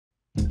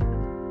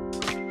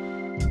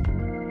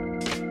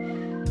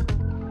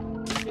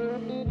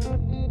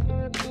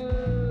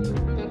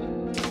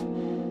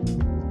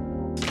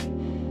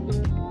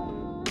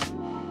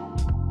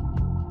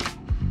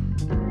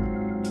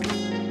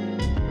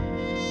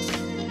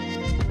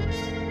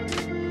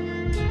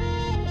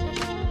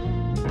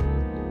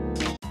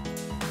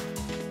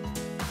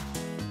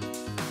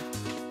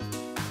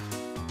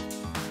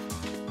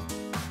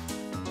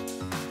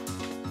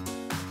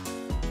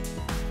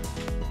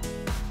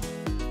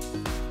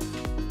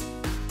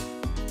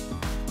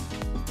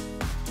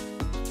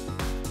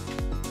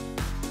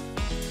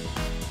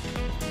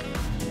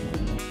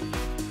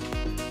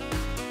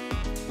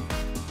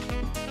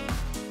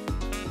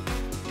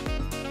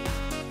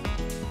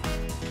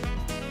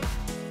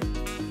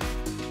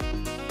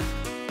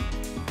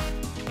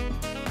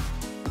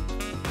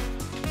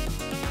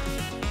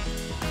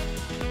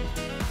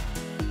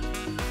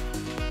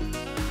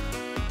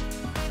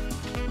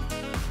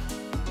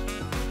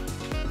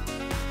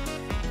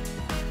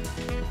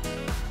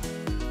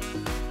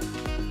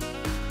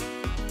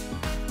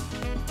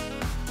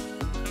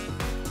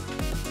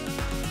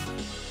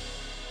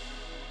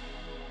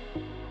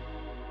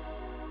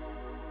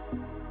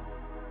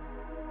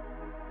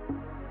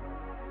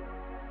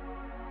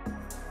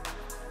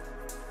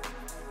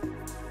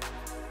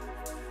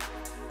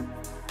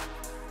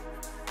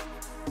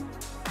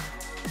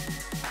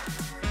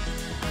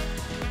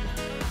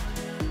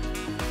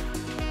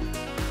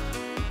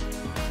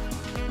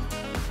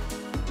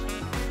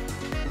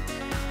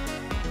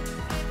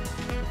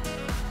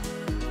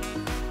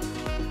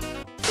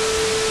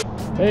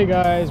Hey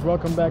guys,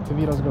 welcome back to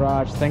VITO'S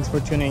Garage. Thanks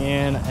for tuning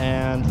in,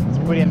 and it's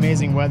pretty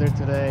amazing weather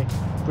today.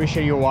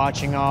 Appreciate you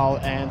watching all.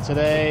 And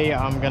today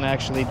I'm gonna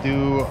actually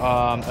do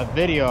a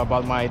video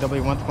about my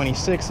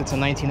W126. It's a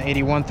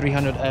 1981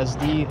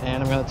 300SD,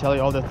 and I'm gonna tell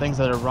you all the things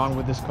that are wrong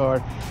with this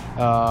car.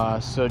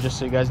 So just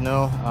so you guys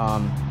know,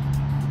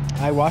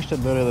 I washed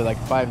it literally like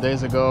 5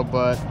 days ago,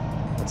 but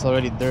it's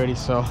already dirty,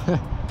 so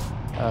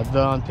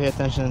don't pay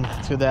attention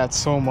to that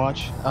so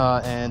much.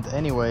 And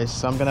anyways,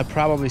 so I'm gonna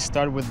probably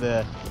start with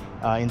the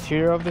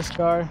interior of this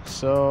car.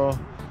 So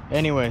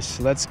anyways,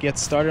 let's get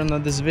started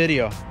on this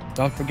video.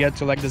 Don't forget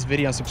to like this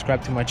video and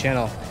subscribe to my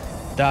channel.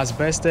 Das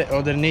Beste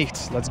oder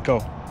nichts. Let's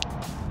go.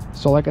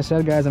 So like I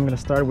said, guys, I'm gonna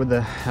start with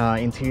the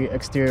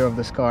exterior of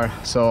this car.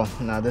 So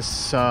now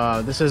this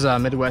is a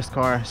Midwest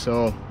car,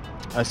 so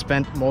I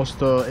spent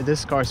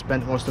this car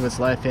spent most of its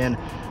life in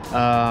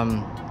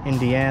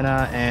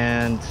Indiana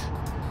and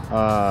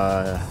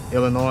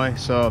Illinois,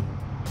 so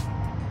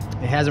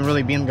it hasn't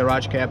really been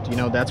garage kept, you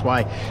know. That's why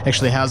it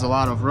actually has a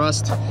lot of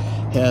rust.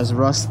 It has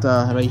rust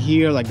right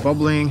here, like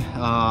bubbling.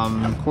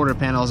 Quarter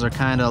panels are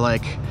kind of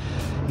like,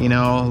 you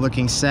know,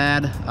 looking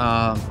sad.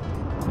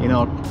 You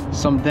know,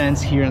 some dents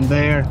here and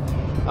there.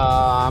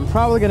 I'm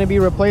probably going to be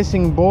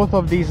replacing both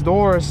of these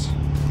doors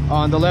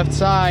on the left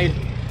side.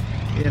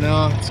 You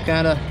know, it's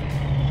kind of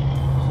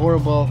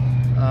horrible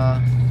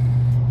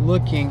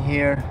looking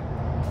here.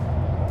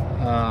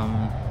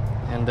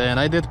 And then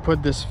I did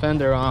put this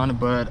fender on,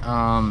 but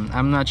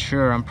I'm not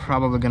sure. I'm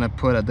probably gonna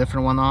put a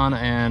different one on,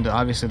 and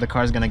obviously the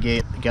car's gonna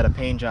get a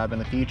paint job in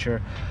the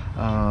future.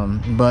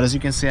 But as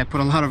you can see, I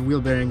put a lot of wheel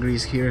bearing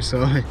grease here,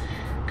 so I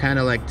kind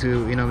of like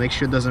to, you know, make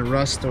sure it doesn't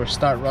rust or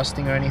start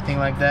rusting or anything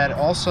like that.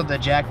 Also, the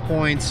jack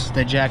points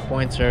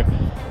are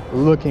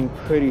looking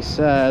pretty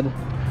sad,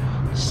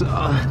 so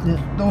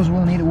those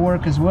will need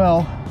work as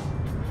well.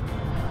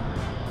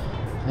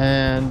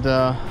 And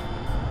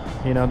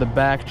you know, the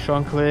back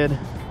trunk lid,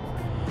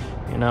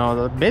 you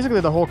know, basically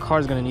the whole car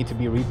is going to need to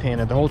be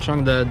repainted. The whole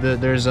trunk,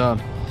 there's a,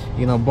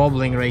 you know,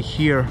 bubbling right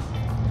here,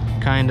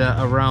 kind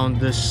of around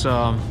this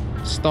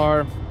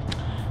star.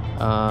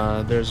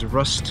 There's a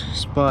rust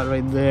spot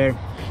right there.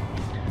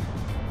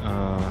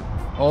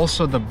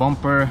 Also, the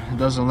bumper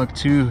doesn't look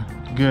too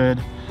good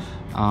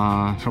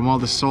from all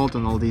the salt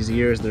and all these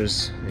years.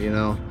 There's, you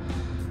know,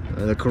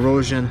 the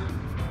corrosion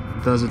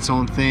does its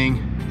own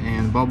thing,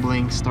 and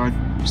bubbling started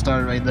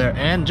right there.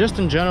 And just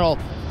in general,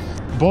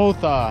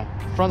 both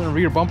front and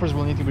rear bumpers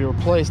will need to be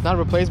replaced. Not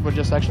replaced, but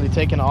just actually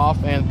taken off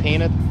and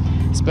painted,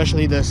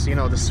 especially this, you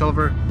know, the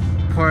silver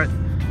part,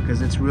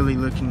 because it's really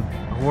looking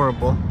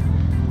horrible.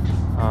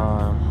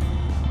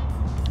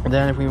 And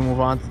then if we move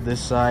on to this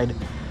side,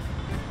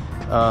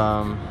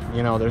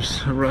 you know,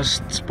 there's a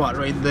rust spot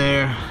right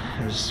there.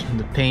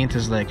 The paint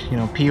is like, you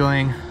know,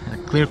 peeling, a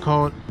clear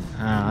coat.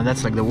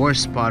 That's like the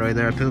worst spot right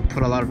there. I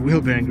put a lot of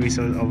wheel bearing grease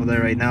over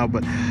there right now,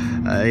 but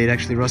it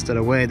actually rusted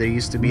away. There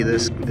used to be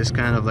this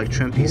kind of like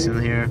trim piece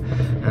in here,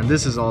 and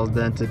this is all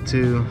dented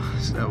too,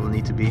 so that will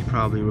need to be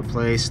probably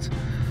replaced.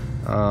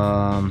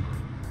 And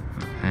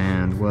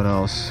what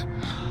else?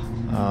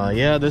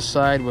 Yeah, this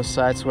side was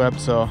side swept,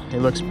 so it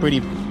looks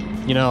pretty,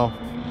 you know,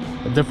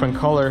 a different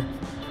color.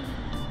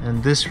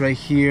 And this right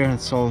here,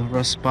 it's all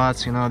rust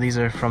spots. You know, these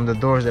are from the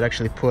doors that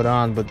actually put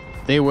on, but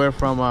they were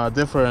from a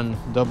different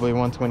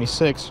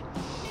W126.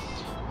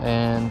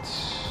 And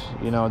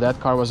you know, that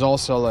car was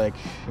also like,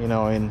 you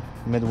know, in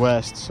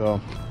Midwest.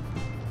 So,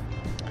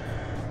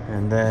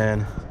 and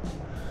then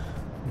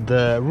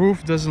the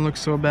roof doesn't look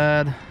so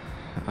bad.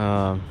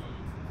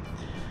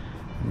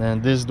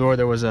 Then this door,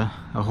 there was a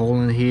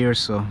hole in here,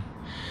 so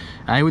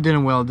I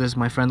didn't weld this.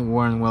 My friend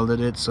Warren welded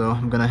it, so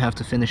I'm gonna have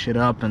to finish it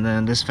up. And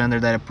then this fender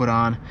that I put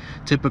on,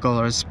 typical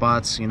are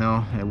spots, you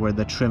know, where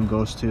the trim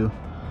goes to.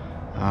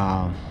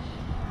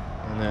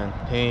 And then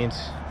paint,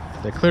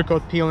 the clear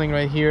coat peeling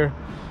right here.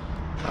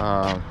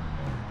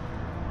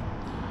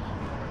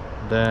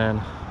 Then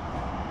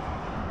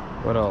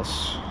what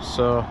else?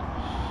 So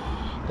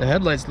the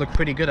headlights look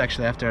pretty good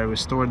actually after I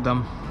restored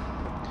them.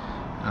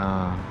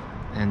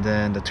 And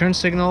then the turn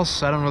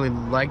signals, I don't really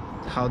like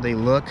how they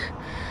look.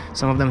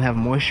 Some of them have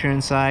moisture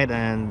inside,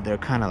 and they're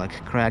kind of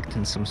like cracked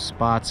in some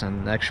spots.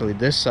 And actually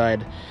this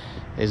side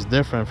is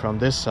different from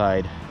this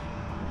side,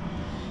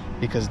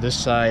 because this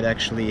side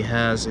actually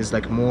is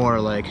like more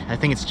like, I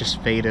think it's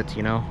just faded,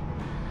 you know,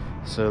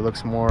 so it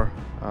looks more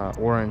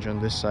orange on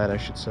this side, I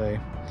should say.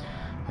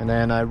 And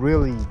then I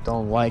really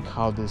don't like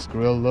how this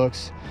grille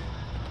looks.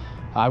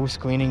 I was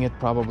cleaning it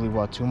probably,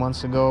 what, 2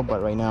 months ago,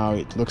 but right now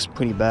it looks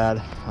pretty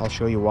bad. I'll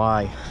show you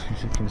why.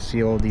 As you can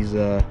see, all these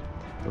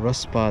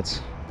rust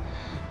spots,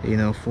 you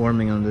know,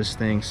 forming on this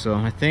thing. So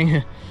I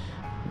think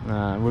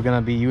we're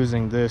gonna be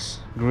using this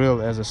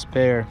grille as a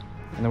spare.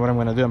 And then what I'm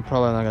gonna do, I'm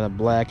probably not gonna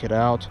black it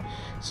out,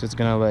 so it's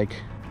gonna like,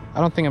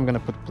 I don't think I'm gonna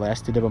put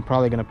plastic dip. I'm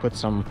probably gonna put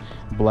some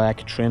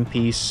black trim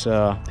piece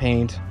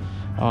paint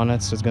on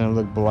it, so it's gonna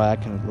look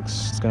black, and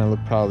it's gonna look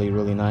probably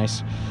really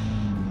nice.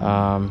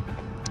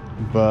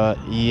 But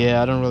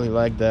yeah, I don't really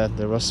like that.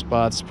 The rust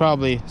spots,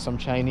 probably some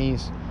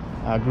Chinese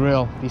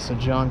grill piece of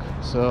junk.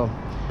 So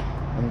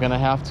I'm gonna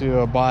have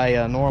to buy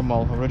a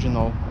normal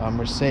original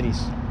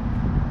Mercedes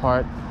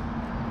part.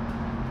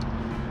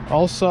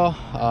 Also,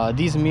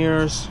 these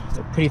mirrors,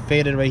 they're pretty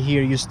faded right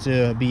here. Used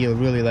to be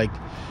really like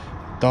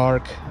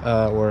dark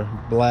or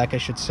black, I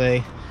should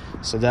say.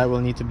 So that will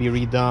need to be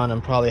redone,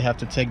 and probably have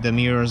to take the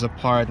mirrors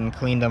apart and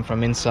clean them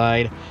from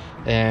inside,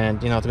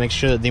 and you know, to make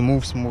sure that they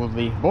move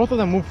smoothly. Both of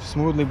them move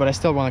smoothly, but I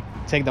still want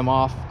to take them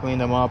off, clean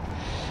them up.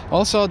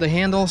 Also, the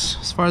handles,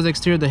 as far as the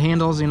exterior, the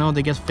handles, you know,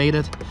 they get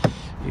faded,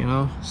 you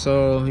know.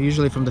 So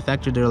usually from the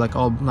factory they're like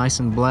all nice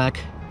and black.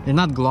 They're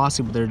not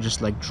glossy, but they're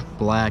just like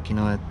black, you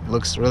know. It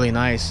looks really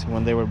nice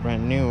when they were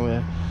brand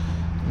new.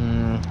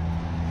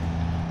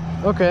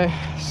 Okay,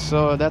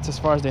 so that's as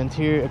far as the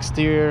interior.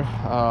 Exterior,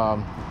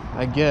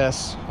 I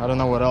guess I don't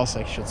know what else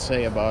I should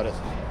say about it.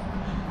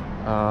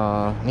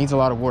 Needs a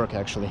lot of work,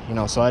 actually, you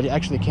know. So I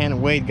actually can't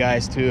wait,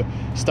 guys, to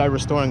start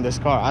restoring this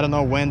car. I don't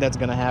know when that's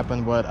gonna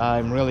happen, but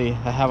I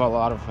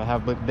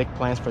have big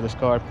plans for this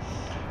car.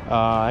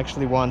 I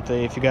actually want,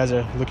 if you guys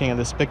are looking at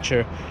this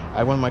picture,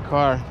 I want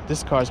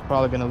this car is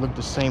probably gonna look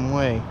the same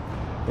way.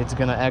 It's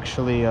gonna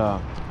actually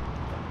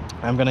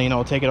I'm gonna, you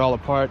know, take it all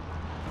apart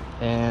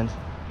and,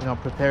 you know,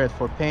 prepare it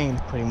for paint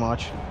pretty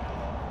much.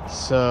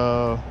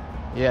 So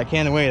yeah, I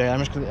can't wait.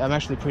 I'm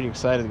actually pretty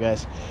excited,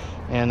 guys.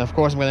 And of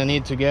course I'm gonna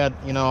need to get,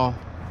 you know,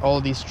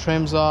 all these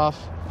trims off,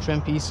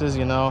 trim pieces,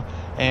 you know.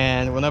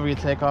 And whenever you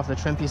take off the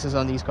trim pieces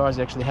on these cars,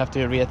 you actually have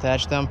to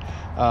reattach them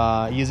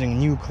using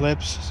new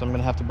clips. So I'm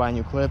gonna have to buy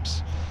new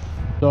clips.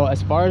 So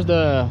as far as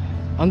the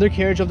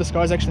undercarriage of this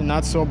car is actually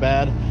not so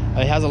bad.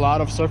 It has a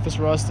lot of surface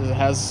rust. It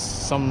has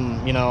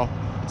some, you know,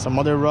 some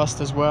other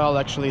rust as well.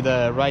 Actually,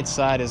 the right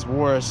side is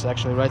worse.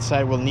 Actually, right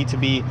side will need to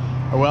be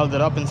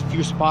welded up in a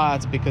few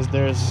spots, because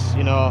there's,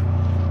 you know,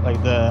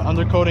 like the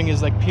undercoating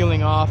is like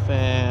peeling off,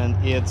 and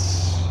it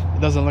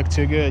doesn't look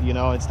too good, you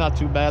know. It's not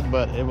too bad,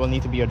 but it will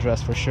need to be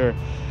addressed for sure.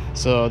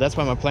 So that's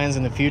why my plans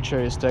in the future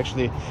is to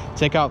actually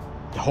take out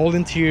the whole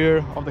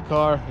interior of the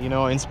car, you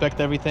know,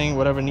 inspect everything,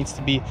 whatever needs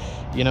to be,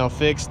 you know,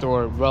 fixed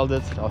or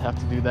welded, I'll have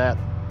to do that.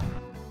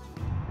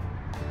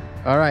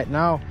 All right,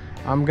 now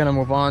I'm gonna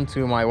move on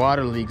to my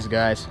water leaks,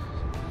 guys.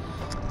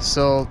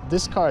 So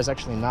this car is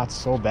actually not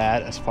so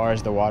bad as far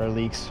as the water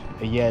leaks.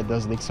 Yeah, it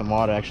does leak some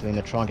water actually in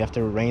the trunk.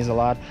 After it rains a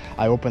lot,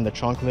 I opened the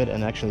trunk lid,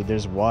 and actually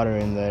there's water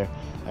in there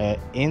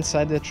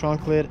inside the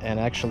trunk lid, and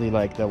actually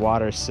like the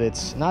water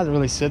sits, not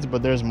really sits,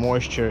 but there's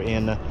moisture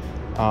in the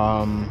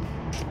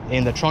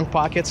trunk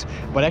pockets.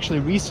 But actually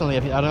recently,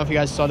 I don't know if you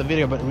guys saw the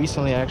video, but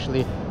recently I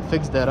actually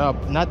fixed that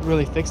up. Not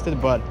really fixed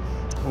it, but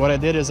what I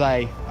did is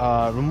I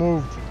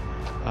removed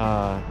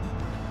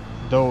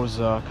those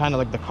kind of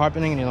like the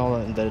carpeting, you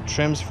know, the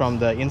trims from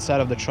the inside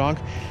of the trunk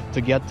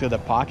to get to the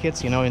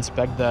pockets, you know,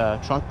 inspect the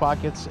trunk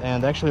pockets,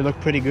 and actually look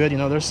pretty good. You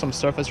know, there's some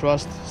surface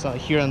rust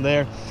here and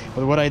there,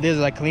 but what I did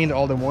is I cleaned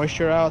all the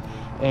moisture out,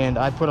 and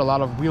I put a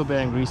lot of wheel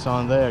bearing grease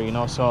on there, you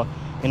know. So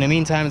in the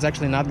meantime, it's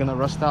actually not gonna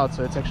rust out.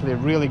 So it's actually a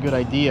really good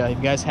idea. If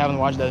you guys haven't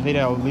watched that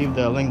video, I'll leave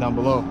the link down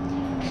below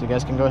so you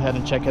guys can go ahead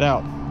and check it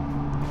out.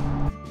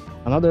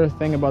 Another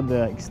thing about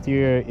the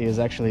exterior is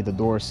actually the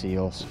door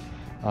seals.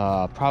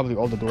 Probably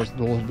all the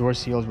door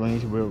seals will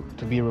need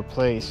to be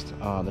replaced.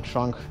 The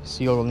trunk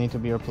seal will need to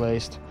be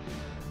replaced.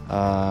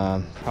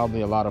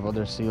 Probably a lot of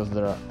other seals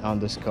that are on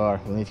this car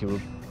will need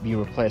to be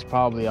replaced.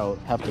 Probably I'll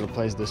have to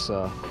replace this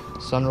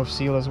sunroof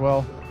seal as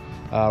well.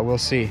 We'll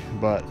see,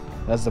 but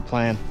that's the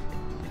plan.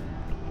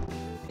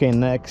 Okay,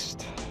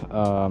 next,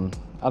 I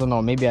don't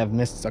know, maybe I've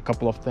missed a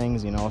couple of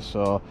things, you know.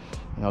 So,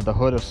 you know, the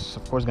hood is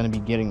of course going to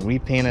be getting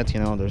repainted.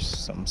 You know, there's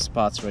some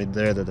spots right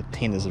there that the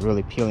paint is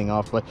really peeling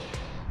off. But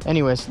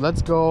anyways,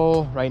 let's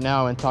go right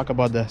now and talk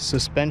about the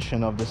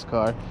suspension of this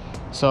car.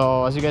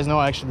 So as you guys know,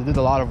 I actually did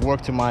a lot of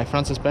work to my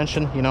front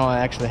suspension. You know, I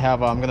actually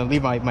have I'm gonna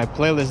leave my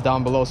playlist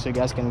down below so you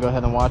guys can go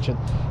ahead and watch it.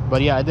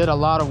 But yeah, I did a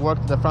lot of work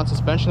to the front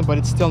suspension, but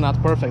it's still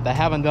not perfect. I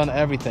haven't done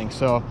everything.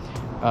 So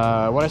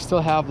what I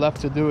still have left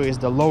to do is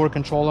the lower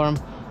control arm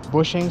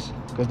bushings,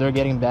 because they're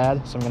getting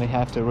bad. So I'm gonna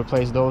have to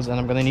replace those, and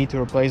I'm gonna need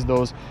to replace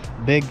those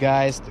big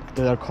guys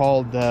that are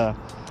called the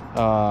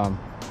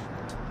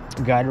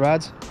guide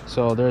rods.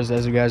 So there's,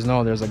 as you guys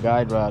know, there's a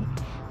guide rod,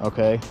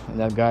 okay, and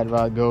that guide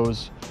rod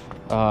goes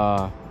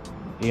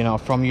you know,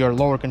 from your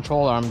lower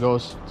control arm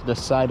goes to the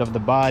side of the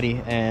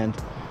body, and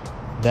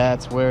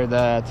that's where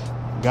that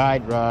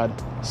guide rod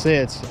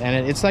sits.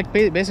 And it's like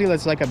basically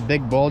it's like a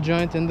big ball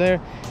joint in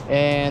there,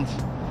 and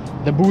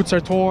the boots are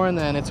torn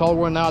and it's all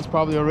worn out. It's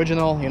probably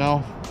original, you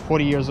know,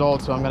 40 years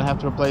old, so I'm gonna have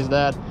to replace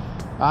that.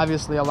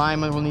 Obviously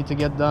alignment will need to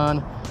get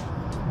done.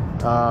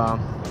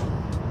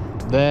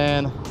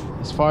 Then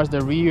as far as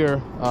the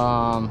rear,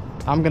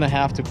 I'm gonna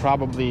have to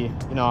probably,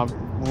 you know,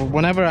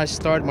 whenever I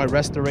start my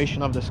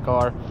restoration of this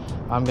car,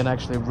 I'm gonna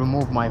actually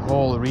remove my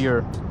whole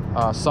rear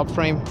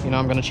subframe. You know,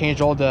 I'm gonna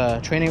change all the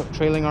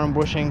trailing arm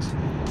bushings,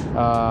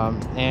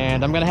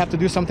 and I'm gonna have to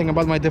do something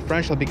about my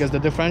differential, because the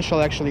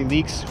differential actually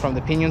leaks from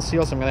the pinion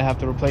seals. So I'm gonna have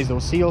to replace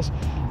those seals.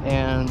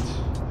 And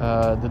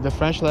the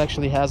differential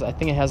actually has, I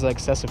think it has an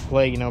excessive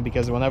play, you know,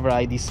 because whenever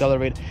I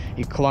decelerate,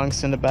 it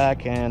clunks in the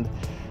back, and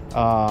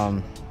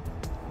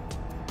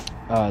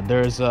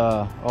there's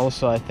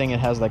also, I think it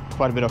has like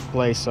quite a bit of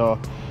play. So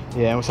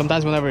yeah, and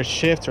sometimes whenever it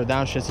shifts or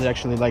downshifts, it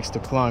actually likes to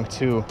clunk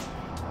too.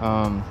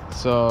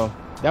 So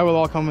that will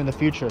all come in the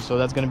future, so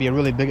that's going to be a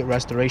really big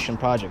restoration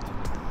project.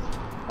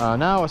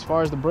 Now as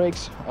far as the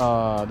brakes,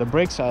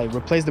 I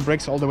replaced the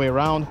brakes all the way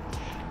around.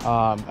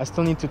 I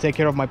still need to take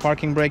care of my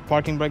parking brake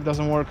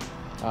doesn't work,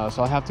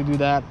 so I have to do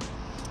that.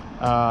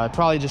 It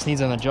probably just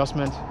needs an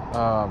adjustment.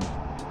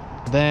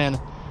 Then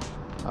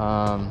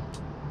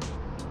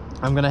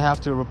I'm gonna have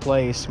to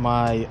replace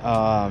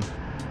my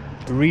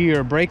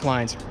rear brake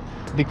lines,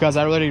 because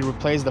I already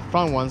replaced the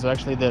front ones.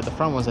 Actually the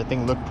front ones I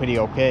think look pretty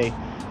okay,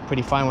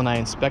 pretty fine when I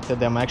inspected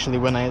them. Actually,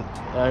 when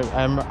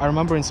I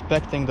remember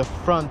inspecting the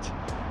front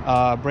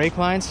brake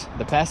lines,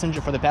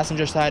 for the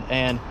passenger side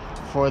and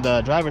for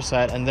the driver's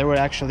side, and they were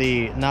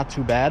actually not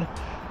too bad.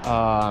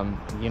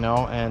 You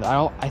know, and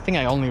I think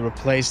I only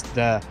replaced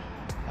the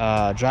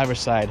driver's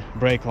side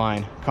brake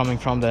line coming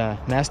from the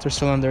master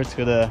cylinder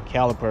to the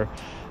caliper.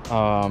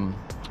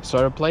 So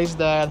I replaced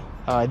that.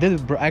 I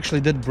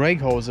actually did brake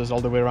hoses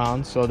all the way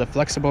around, so the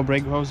flexible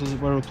brake hoses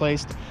were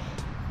replaced.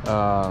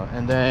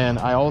 And then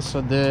I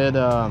also did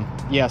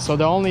yeah, so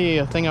the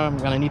only thing I'm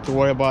gonna need to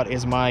worry about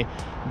is my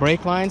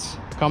brake lines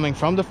coming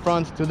from the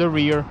front to the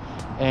rear,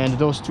 and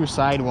those two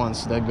side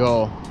ones that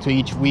go to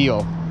each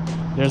wheel.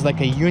 There's like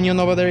a union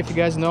over there, if you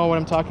guys know what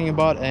I'm talking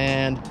about,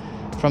 and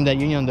from that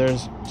union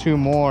there's two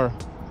more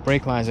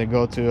brake lines that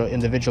go to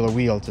individual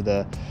wheel, to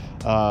the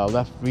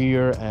left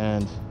rear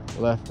and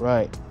left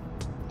right.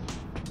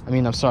 I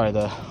mean, I'm sorry,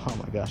 oh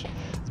my gosh,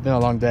 it's been a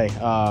long day.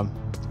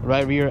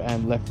 Right rear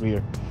and left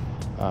rear.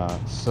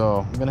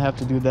 So I'm gonna have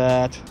to do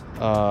that,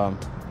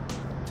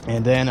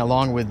 and then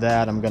along with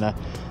that I'm gonna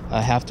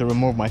have to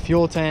remove my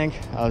fuel tank.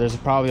 There's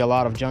probably a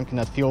lot of junk in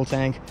that fuel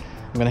tank.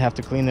 I'm gonna have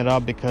to clean it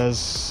up,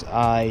 because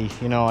I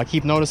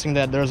keep noticing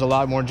that there's a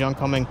lot more junk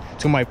coming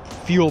to my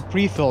fuel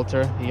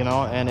pre-filter, you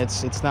know, and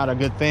it's not a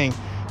good thing.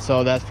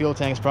 So that fuel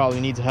tank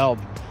probably needs help,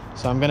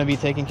 so I'm gonna be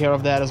taking care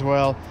of that as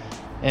well.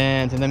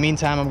 And in the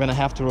meantime, I'm gonna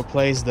have to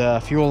replace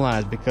the fuel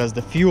lines, because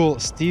the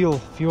steel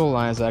fuel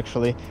lines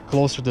actually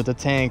closer to the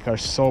tank are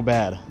so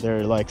bad.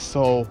 They're like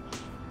so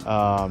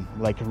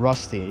like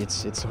rusty.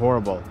 It's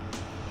horrible.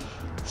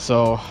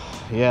 So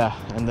yeah,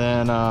 and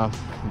then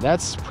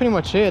that's pretty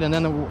much it. And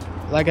then,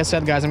 like I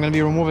said, guys, I'm gonna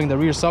be removing the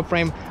rear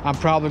subframe. I'm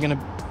probably gonna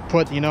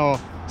put, you know,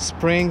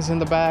 springs in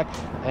the back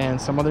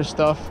and some other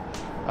stuff.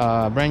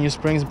 Brand new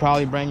springs,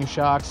 probably brand new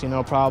shocks, you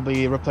know,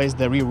 probably replace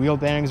the rear wheel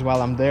bearings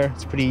while I'm there.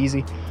 It's pretty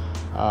easy.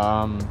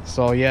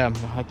 So yeah,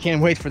 I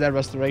can't wait for that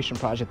restoration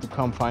project to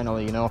come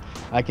finally. You know,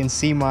 I can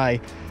see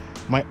my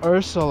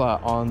Ursula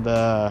on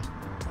the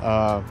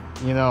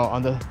you know,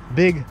 on the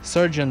big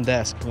surgeon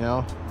desk, you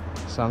know.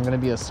 So I'm gonna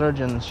be a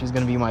surgeon, she's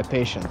gonna be my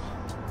patient,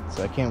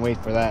 so I can't wait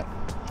for that.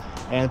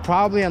 And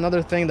probably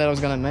another thing that I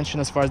was gonna mention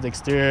as far as the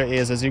exterior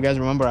is, as you guys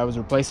remember, I was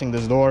replacing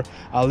this door.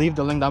 I'll leave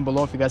the link down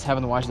below if you guys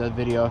haven't watched that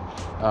video.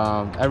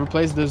 I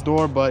replaced this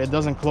door, but it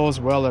doesn't close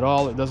well at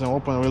all. It doesn't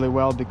open really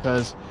well,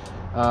 because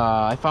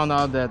I found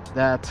out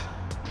that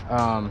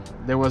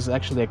there was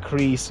actually a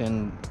crease,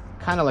 and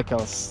kind of like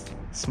a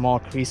small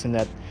crease in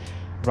that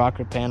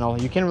rocker panel.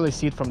 You can't really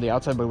see it from the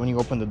outside, but when you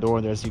open the door,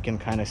 you can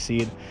kind of see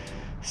it.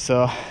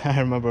 So I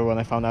remember when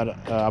I found out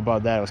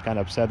about that, I was kind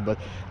of upset. But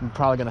I'm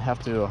probably gonna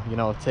have to, you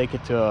know, take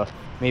it to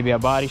maybe a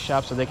body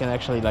shop so they can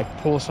actually like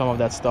pull some of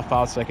that stuff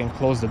out, so I can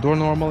close the door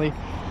normally.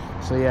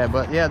 So yeah,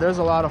 but yeah, there's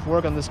a lot of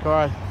work on this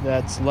car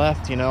that's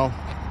left, you know.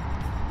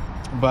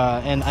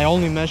 And I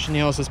only mentioned,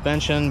 you know,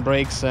 suspension,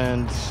 brakes,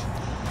 and,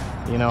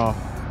 you know,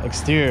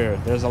 exterior.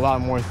 There's a lot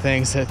more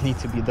things that need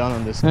to be done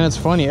on this. And it's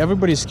funny,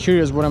 everybody's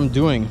curious what I'm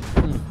doing.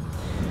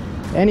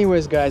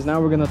 Anyways, guys, now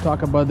we're gonna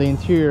talk about the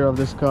interior of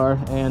this car.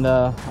 And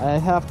I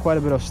have quite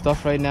a bit of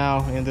stuff right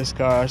now in this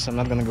car, so I'm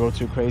not gonna go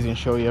too crazy and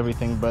show you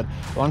everything. But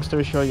long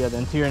story short, yeah, the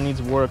interior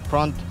needs work.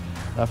 Front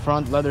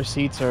leather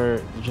seats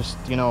are just,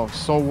 you know,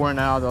 so worn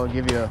out. I'll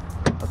give you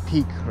a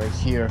peek right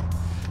here.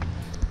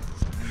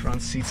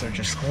 Front seats are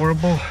just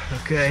horrible.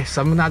 Okay,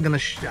 so I'm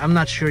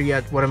not sure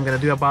yet what I'm gonna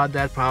do about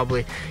that.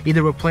 Probably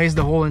either replace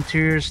the whole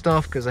interior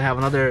stuff, because I have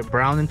another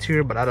brown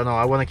interior, but I don't know,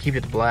 I want to keep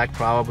it black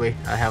probably.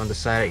 I haven't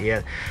decided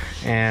yet.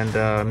 And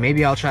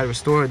maybe I'll try to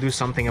restore it, do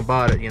something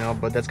about it, you know,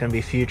 but that's gonna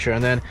be future.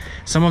 And then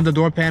some of the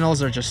door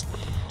panels are just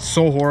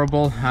so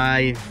horrible.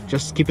 I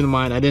just keep in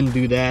mind, I didn't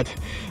do that.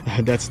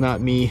 That's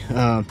not me.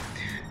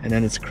 And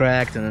then it's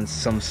cracked, and then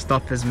some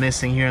stuff is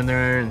missing here and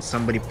there, and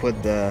somebody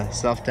put the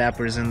self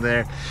tappers in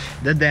there.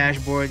 The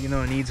dashboard, you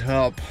know, needs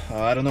help.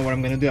 I don't know what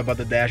I'm gonna do about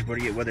the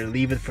dashboard yet, whether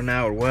leave it for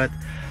now or what.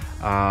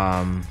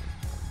 And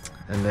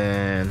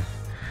then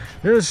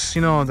there's,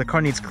 you know, the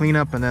car needs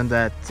cleanup, and then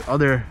that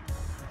other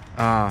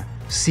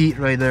seat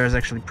right there is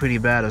actually pretty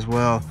bad as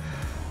well.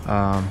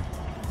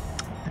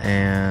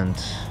 And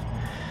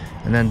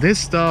then this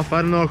stuff,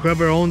 I don't know,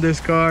 whoever owned this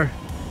car,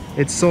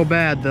 it's so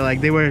bad that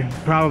like they were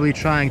probably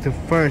trying to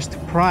first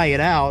pry it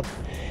out.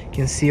 You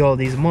can see all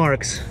these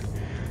marks,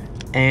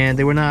 and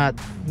they were not,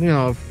 you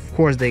know,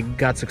 course they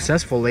got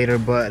successful later,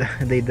 but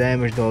they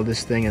damaged all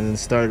this thing and then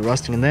started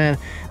rusting, and then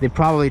they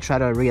probably try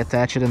to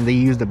reattach it and they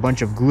used a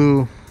bunch of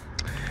glue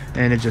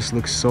and it just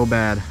looks so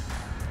bad.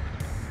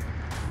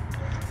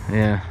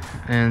 Yeah,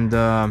 and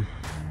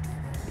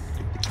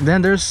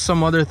then there's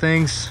some other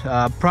things.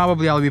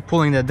 Probably I'll be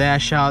pulling the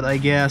dash out, I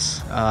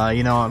guess.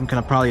 You know, I'm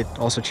gonna probably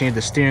also change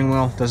the steering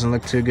wheel. Doesn't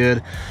look too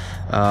good.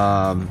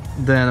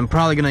 Then I'm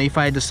probably gonna, if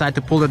I decide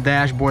to pull the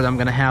dashboard, I'm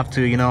gonna have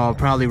to, you know,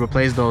 probably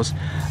replace those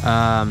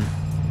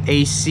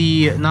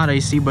AC, not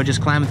AC, but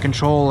just climate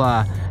control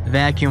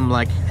vacuum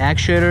like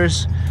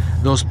actuators.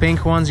 Those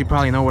pink ones, you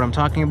probably know what I'm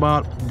talking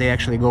about. They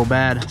actually go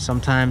bad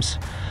sometimes.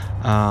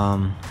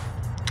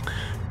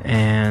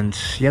 And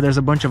yeah, there's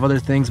a bunch of other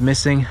things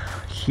missing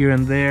here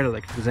and there,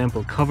 like for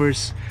example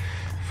covers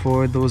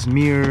for those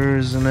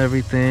mirrors and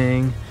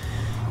everything.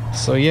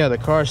 So yeah, the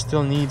car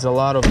still needs a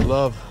lot of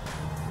love.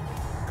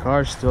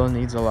 Car still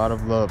needs a lot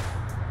of love.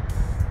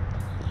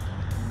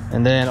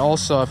 And then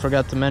also I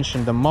forgot to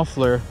mention the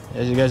muffler.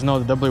 As you guys know,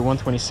 the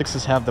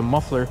W126s have the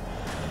muffler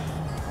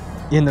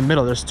in the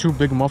middle. There's two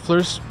big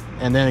mufflers,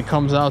 and then it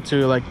comes out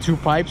to like two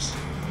pipes.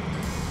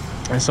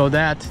 And so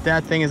that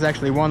thing is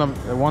actually one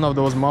of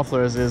those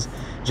mufflers is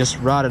just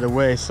rotted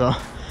away, so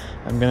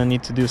I'm gonna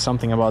need to do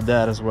something about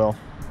that as well.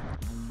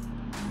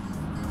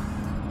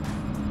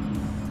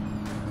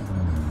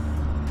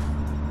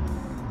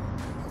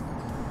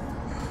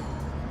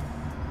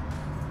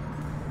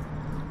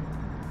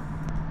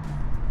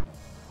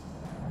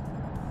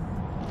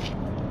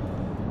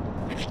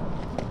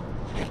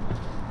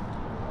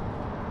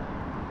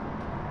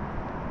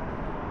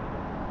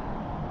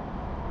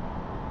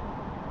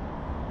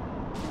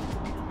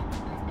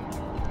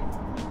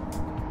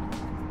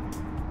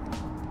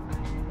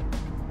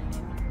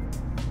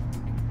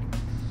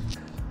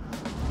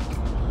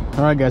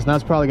 All right guys, now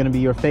it's probably gonna be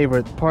your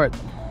favorite part.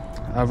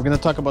 We're gonna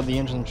talk about the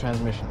engine and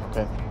transmission,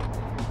 okay?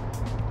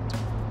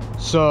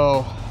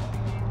 So,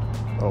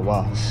 oh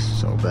wow, this is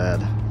so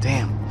bad,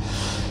 damn.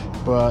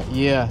 But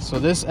yeah, so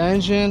this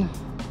engine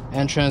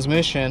and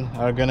transmission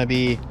are gonna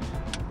be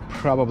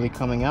probably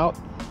coming out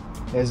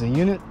as a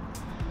unit.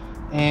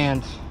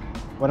 And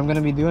what I'm gonna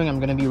be doing, I'm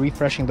gonna be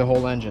refreshing the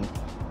whole engine,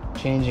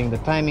 changing the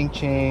timing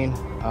chain,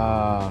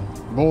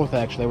 both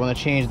actually. I wanna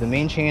change the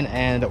main chain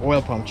and the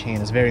oil pump chain.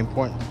 It's very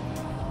important.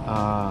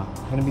 I'm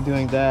gonna be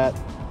doing that.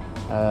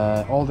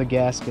 All the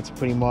gaskets,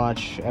 pretty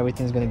much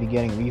everything's gonna be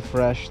getting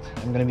refreshed.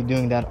 I'm gonna be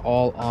doing that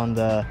all on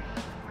the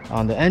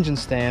engine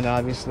stand,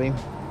 obviously.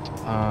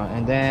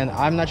 And then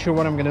I'm not sure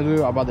what I'm gonna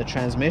do about the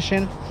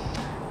transmission.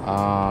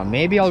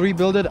 Maybe I'll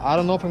rebuild it. I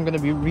don't know if I'm gonna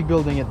be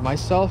rebuilding it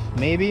myself.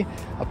 Maybe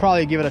I'll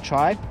probably give it a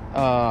try.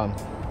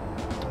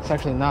 It's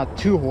actually not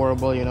too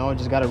horrible, you know.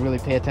 Just gotta really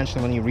pay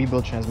attention when you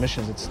rebuild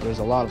transmissions. There's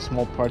a lot of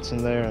small parts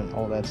in there and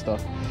all that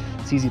stuff.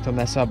 It's easy to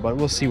mess up, but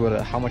we'll see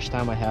how much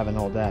time I have and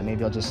all that.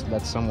 Maybe I'll just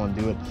let someone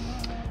do it.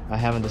 I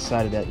haven't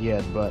decided that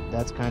yet, but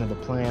that's kind of the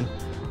plan.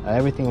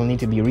 Everything will need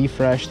to be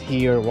refreshed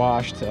here,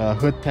 washed.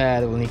 Hood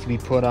pad will need to be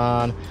put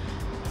on,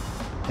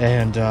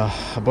 and a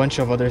bunch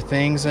of other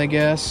things, I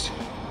guess.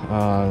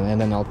 And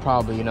then I'll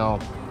probably, you know,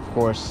 of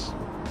course,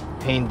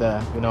 paint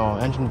the, you know,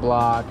 engine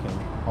block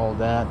and all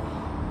that.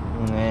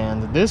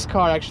 And this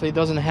car actually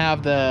doesn't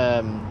have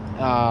the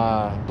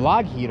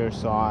block heater,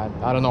 so I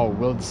don't know,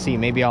 we'll see.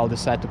 Maybe I'll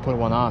decide to put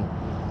one on.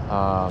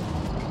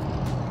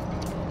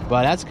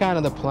 But that's kind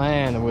of the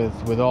plan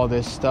with all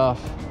this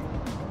stuff,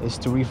 is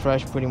to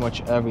refresh pretty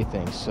much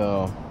everything.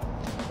 So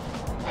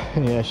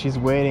yeah, she's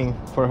waiting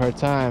for her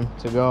time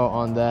to go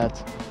on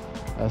that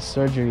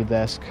surgery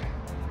desk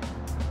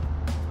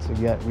to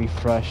get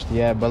refreshed.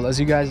 Yeah, but as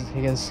you guys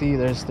can see,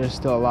 there's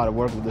still a lot of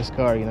work with this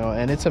car, you know,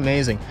 and it's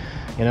amazing.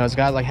 You know, it's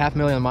got like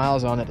 500,000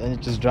 miles on it, and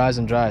it just drives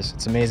and drives.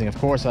 It's amazing. Of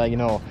course, I, you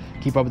know,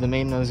 keep up with the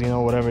maintenance, you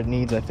know, whatever it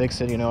needs, I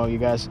fix it. You know, you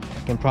guys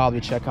can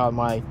probably check out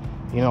my,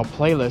 you know,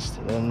 playlist,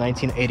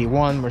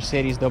 1981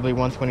 Mercedes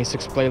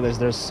W126 playlist.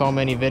 There's so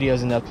many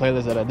videos in that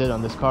playlist that I did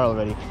on this car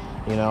already,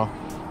 you know,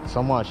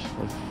 so much.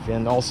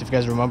 And also, if you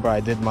guys remember, I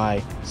did my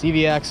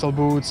CV axle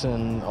boots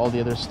and all the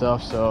other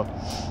stuff. So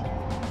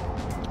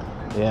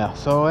yeah,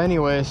 so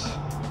anyways,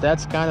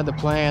 that's kind of the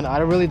plan. I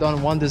really don't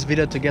want this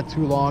video to get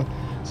too long,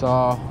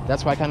 so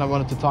that's why I kind of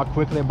wanted to talk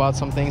quickly about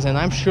some things, and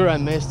I'm sure I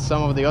missed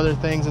some of the other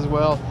things as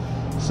well.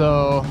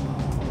 So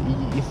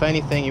if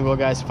anything, you will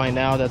guys find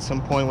out at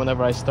some point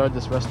whenever I start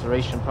this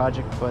restoration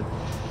project. But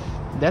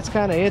that's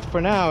kind of it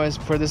for now as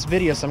for this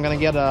video. So I'm gonna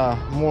get a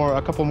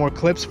couple more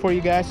clips for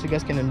you guys so you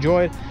guys can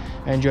enjoy it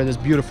and enjoy this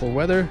beautiful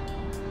weather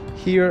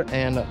here.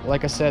 And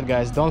like I said,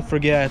 guys, don't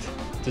forget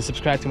to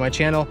subscribe to my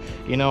channel.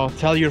 You know,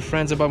 tell your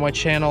friends about my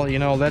channel. You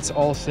know, let's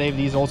all save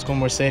these old school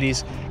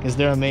Mercedes, because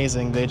they're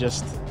amazing. They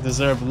just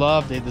deserve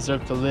love, they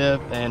deserve to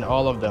live, and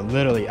all of them,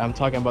 literally, I'm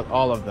talking about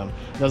all of them.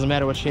 Doesn't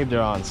matter what shape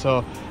they're on.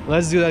 So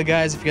let's do that,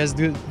 guys. If you guys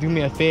do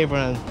me a favor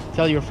and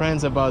tell your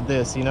friends about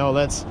this, you know,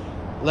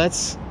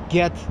 let's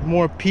get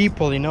more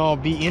people, you know,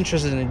 be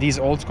interested in these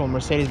old school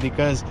Mercedes,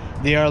 because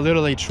they are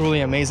literally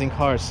truly amazing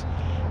cars.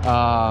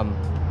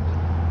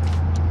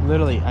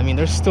 Literally, I mean,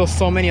 there's still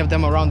so many of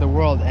them around the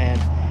world,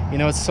 and you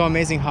know, it's so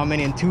amazing how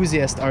many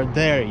enthusiasts are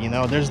there. You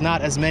know, there's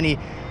not as many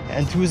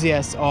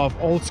enthusiasts of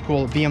old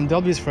school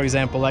BMWs, for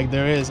example, like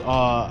there is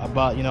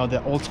about, you know,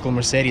 the old school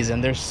Mercedes,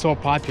 and they're so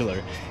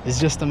popular. It's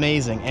just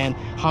amazing. And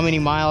how many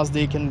miles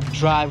they can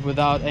drive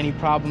without any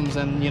problems,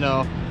 and you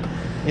know,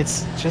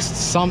 it's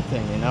just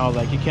something, you know,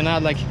 like you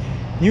cannot, like,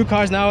 new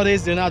cars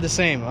nowadays, they're not the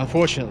same,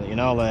 unfortunately, you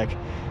know, like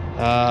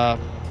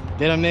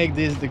they don't make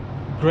these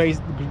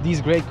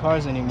great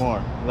cars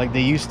anymore like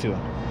they used to,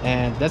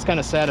 and that's kind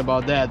of sad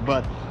about that.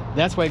 But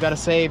that's why we gotta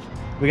save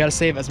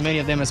as many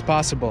of them as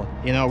possible.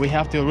 You know, we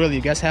have to really,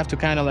 you guys have to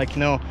kind of like,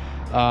 you know,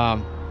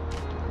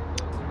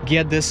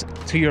 get this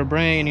to your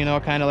brain, you know,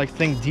 kind of like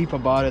think deep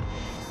about it.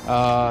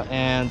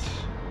 And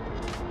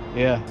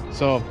yeah,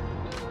 so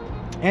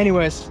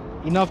anyways,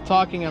 enough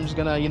talking. I'm just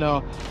gonna, you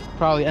know,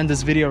 probably end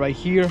this video right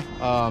here.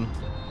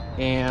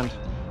 And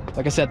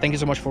like I said, thank you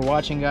so much for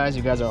watching, guys.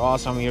 You guys are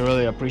awesome. We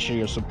really appreciate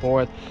your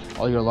support,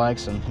 all your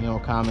likes and, you know,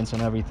 comments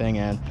and everything.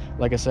 And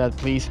like I said,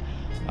 please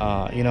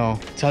you know,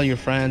 tell your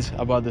friends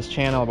about this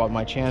channel, about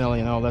my channel.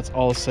 You know, let's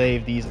all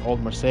save these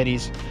old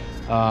Mercedes.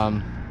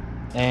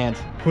 And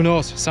who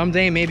knows,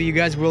 someday maybe you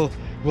guys will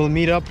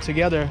meet up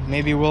together.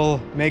 Maybe we'll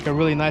make a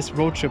really nice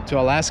road trip to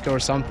Alaska or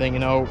something, you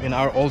know, in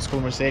our old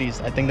school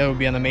Mercedes. I think that would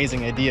be an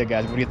amazing idea,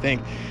 guys. What do you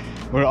think?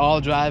 We're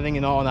all driving,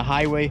 you know, on a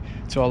highway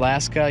to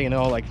Alaska, you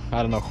know, like,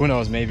 I don't know, who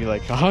knows, maybe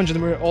like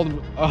 100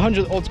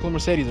 old school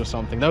Mercedes or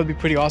something. That would be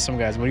pretty awesome,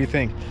 guys. What do you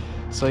think?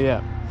 So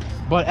yeah,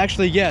 but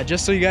actually, yeah,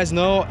 just so you guys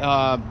know,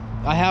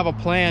 I have a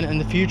plan in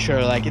the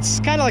future. Like, it's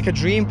kind of like a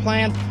dream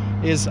plan.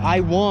 Is I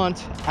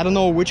don't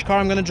know which car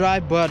I'm gonna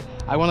drive, but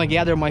I want to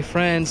gather my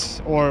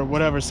friends or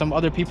whatever, some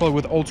other people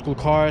with old school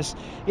cars.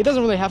 It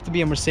doesn't really have to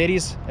be a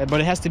Mercedes, but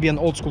it has to be an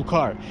old school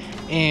car.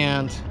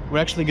 And we're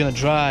actually gonna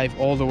drive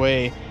all the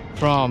way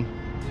from,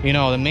 you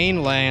know, the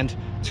mainland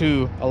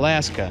to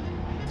Alaska.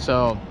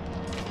 So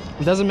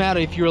it doesn't matter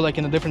if you're like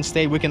in a different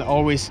state, we can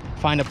always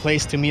find a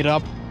place to meet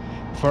up,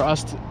 for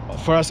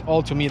us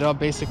all to meet up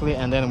basically,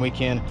 and then we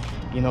can,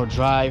 you know,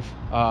 drive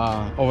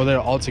over there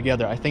all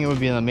together. I think it would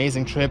be an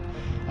amazing trip,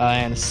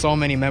 and so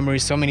many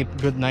memories, so many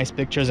good nice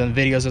pictures and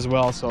videos as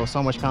well,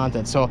 so much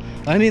content. So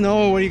let me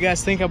know what you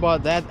guys think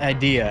about that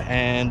idea.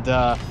 And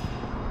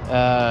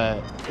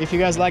if you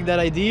guys like that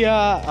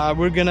idea,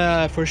 we're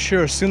gonna, for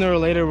sure, sooner or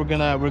later, we're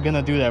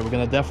gonna do that. We're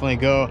gonna definitely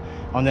go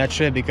on that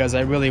trip, because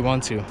I really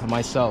want to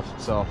myself.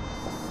 So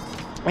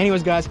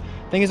anyways, guys,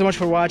 thank you so much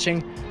for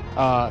watching.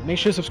 Make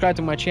sure to subscribe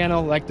to my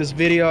channel, like this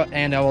video,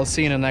 and I will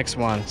see you in the next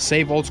one.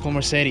 Save old school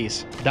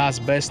Mercedes. Das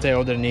Beste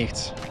oder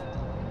nichts.